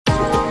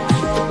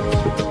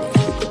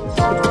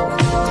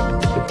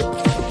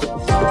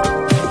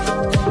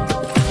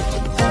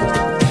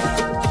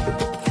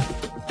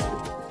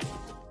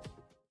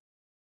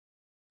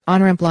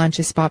Onramp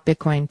launches spot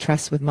Bitcoin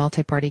trust with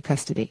multi-party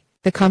custody.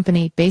 The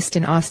company, based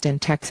in Austin,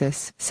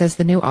 Texas, says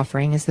the new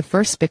offering is the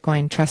first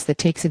Bitcoin trust that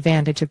takes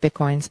advantage of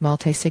Bitcoin's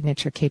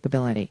multi-signature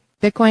capability.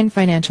 Bitcoin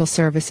financial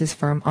services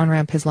firm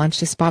Onramp has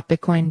launched a spot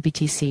Bitcoin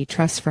BTC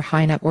trust for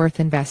high net worth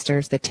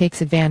investors that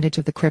takes advantage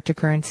of the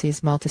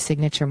cryptocurrency's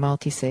multisignature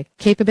multisig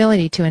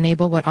capability to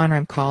enable what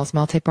Onramp calls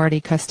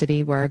multi-party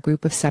custody, where a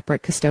group of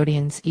separate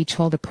custodians each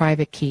hold a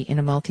private key in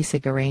a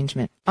multisig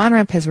arrangement.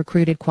 Onramp has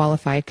recruited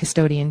qualified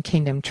custodian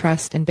Kingdom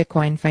Trust and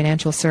Bitcoin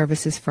financial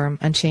services firm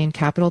Unchained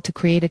Capital to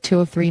create a 2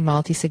 of 3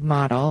 multisig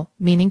model,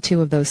 meaning 2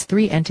 of those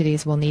 3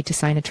 entities will need to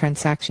sign a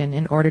transaction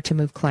in order to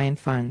move client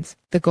funds.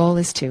 The goal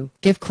is to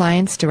give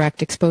clients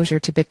direct exposure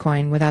to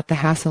Bitcoin without the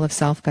hassle of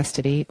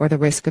self-custody or the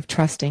risk of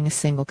trusting a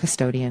single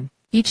custodian.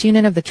 Each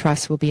unit of the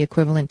trust will be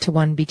equivalent to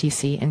 1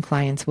 BTC, and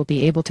clients will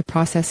be able to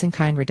process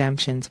in-kind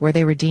redemptions where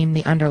they redeem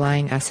the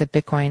underlying asset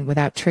Bitcoin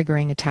without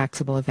triggering a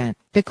taxable event.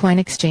 Bitcoin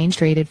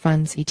exchange-traded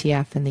funds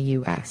ETF in the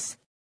U.S.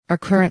 are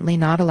currently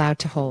not allowed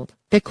to hold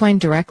Bitcoin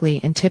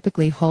directly and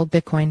typically hold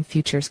Bitcoin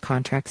futures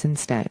contracts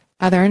instead.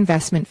 Other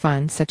investment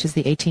funds, such as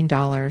the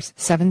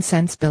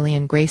 $18.07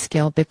 billion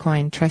Grayscale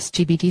Bitcoin Trust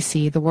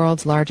GBTC, the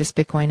world's largest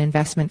Bitcoin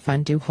investment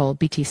fund, do hold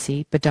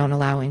BTC but don't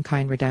allow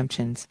in-kind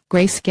redemptions.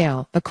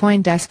 Grayscale, a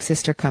CoinDesk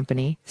sister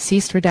company,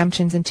 ceased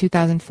redemptions in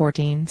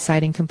 2014,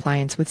 citing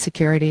compliance with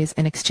Securities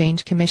and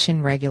Exchange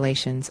Commission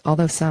regulations,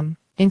 although some,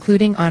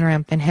 including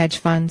Onramp and hedge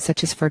funds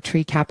such as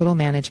Tree Capital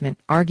Management,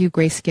 argue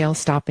Grayscale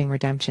stopping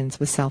redemptions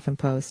was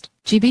self-imposed.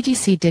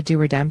 GBTC did do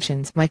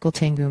redemptions, Michael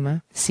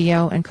Tanguma,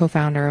 CEO and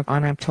co-founder of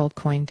Onramp, told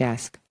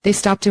CoinDesk. They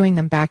stopped doing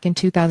them back in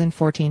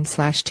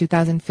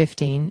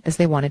 2014/2015 as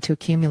they wanted to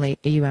accumulate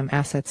AUM,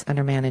 assets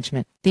under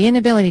management. The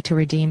inability to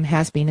redeem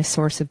has been a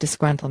source of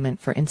disgruntlement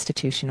for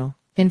institutional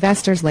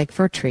investors like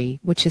Tree,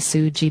 which has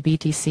sued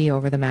GBTC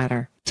over the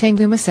matter.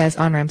 Tanguma says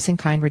Onramp's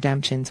in-kind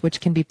redemptions,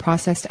 which can be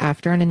processed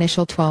after an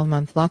initial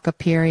 12-month lockup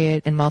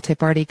period and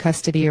multi-party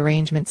custody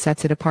arrangement,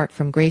 sets it apart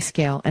from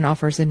Grayscale and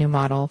offers a new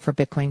model for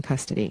Bitcoin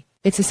custody.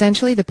 It's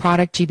essentially the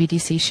product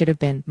GBTC should have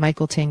been,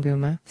 Michael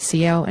Tanguma,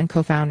 CEO and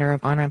co-founder of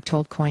Onramp,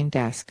 told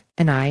CoinDesk,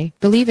 and I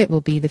believe it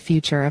will be the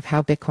future of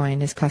how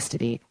Bitcoin is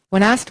custodied.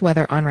 When asked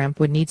whether Onramp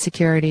would need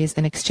Securities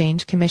and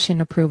Exchange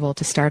Commission approval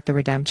to start the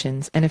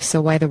redemptions, and if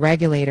so why the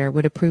regulator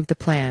would approve the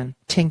plan,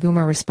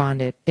 Tanguma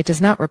responded, "It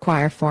does not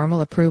require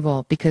formal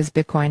approval because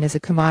Bitcoin is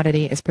a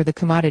commodity as per the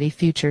Commodity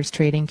Futures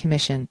Trading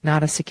Commission,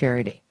 not a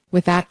security."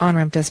 With that,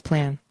 Onramp does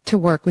plan to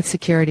work with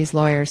securities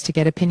lawyers to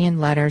get opinion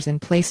letters in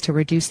place to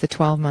reduce the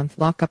 12-month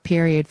lockup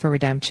period for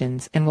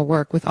redemptions, and will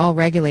work with all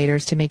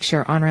regulators to make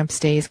sure Onramp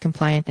stays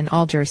compliant in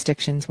all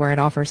jurisdictions where it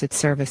offers its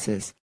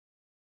services.